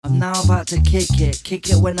now about to kick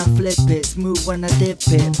it when I flip it, smooth when I dip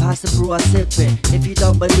it, pass it through I sip it. If you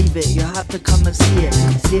don't believe it, you have to come and see it.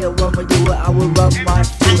 See it when we do it, I will run right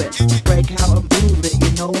through it. Break out and prove it,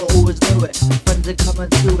 you know I always do it. Friends are coming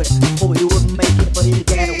to it, thought you wouldn't make it, but you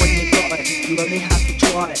get it when you got it. You only have to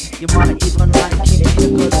try it, you might even like it.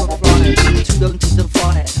 Here goes for flying, too young to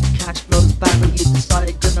defy it. Cash flows back when you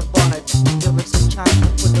decided gonna buy it. Give us a chance to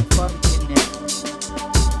put the funk in it.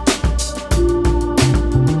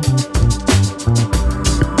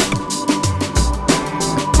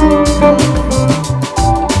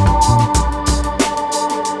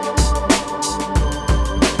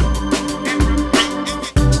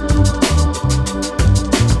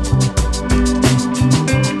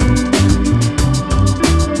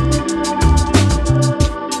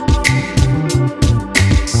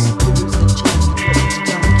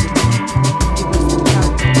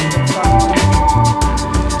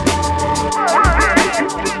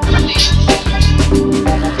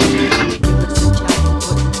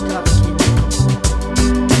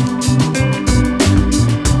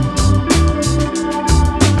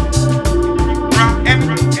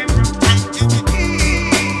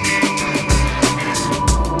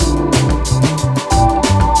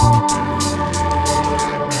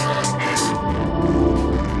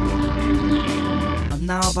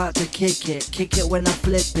 Now about to kick it when I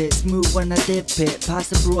flip it, smooth when I dip it,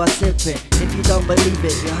 pass it through I sip it. If you don't believe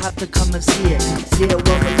it, you have to come and see it. See it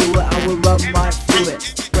when we do it, I will run right through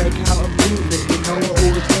it. Break out and prove it, you know I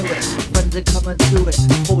always do it. Friends are coming to it,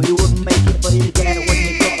 thought you wouldn't make it, but you get it when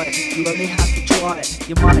you got it. You only have to try it,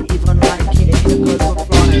 you might even like it. Here goes for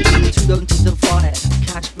flying, too young to